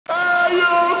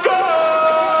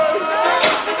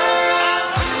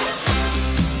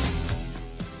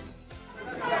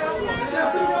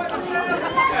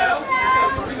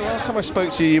time I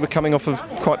spoke to you, you were coming off of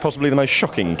quite possibly the most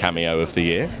shocking cameo of the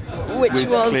year. Which with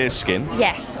was Clear Skin.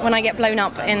 Yes, when I get blown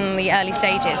up in the early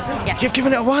stages. Yes. You've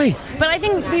given it away. But I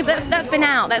think that's been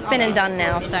out. That's been and done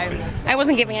now. So I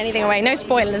wasn't giving anything away. No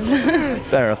spoilers.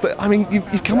 Fair enough. But I mean,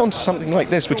 you've come on to something like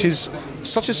this, which is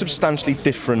such a substantially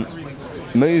different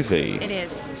movie. It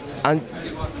is. And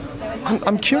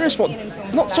I'm curious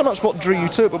not so much what drew you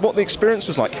to it, but what the experience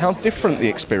was like, how different the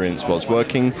experience was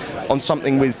working on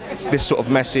something with this sort of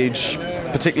message,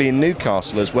 particularly in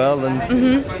Newcastle as well,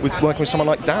 and with working with someone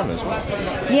like Dan as well.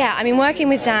 Yeah, I mean, working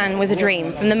with Dan was a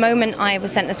dream. From the moment I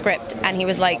was sent the script and he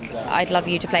was like, I'd love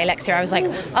you to play Alexia, I was like,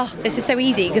 oh, this is so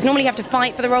easy, because normally you have to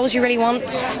fight for the roles you really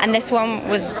want, and this one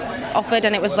was offered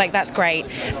and it was like, that's great.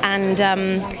 And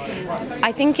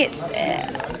I think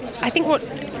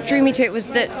what drew me to it was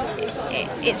that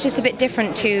it's just a bit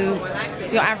different to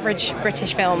your average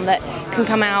British film that can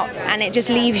come out and it just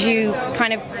leaves you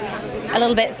kind of a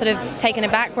little bit sort of taken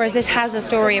aback, whereas this has a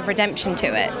story of redemption to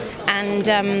it.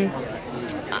 And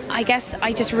I guess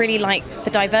I just really like the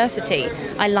diversity.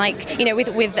 I like, you know,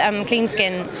 with Clean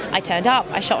Skin, I turned up,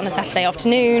 I shot on a Saturday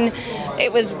afternoon,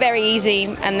 it was very easy,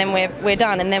 and then we're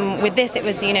done. And then with this, it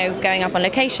was, you know, going up on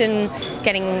location,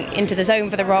 getting into the zone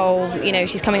for the role. You know,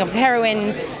 she's coming off of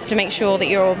heroin, to make sure that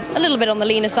you're a little bit on the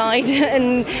leaner side,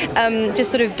 and just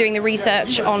sort of doing the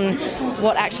research on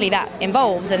what actually that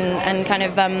involves, and kind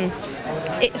of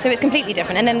so it's completely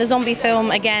different. And then the zombie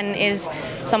film again is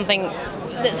something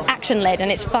that's action-led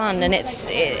and it's fun and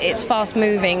it's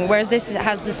fast-moving, whereas this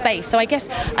has the space. So I guess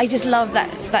I just love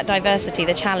that diversity,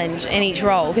 the challenge in each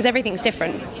role, because everything's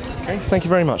different. Okay, thank you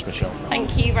very much, Michelle.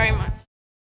 Thank you very much.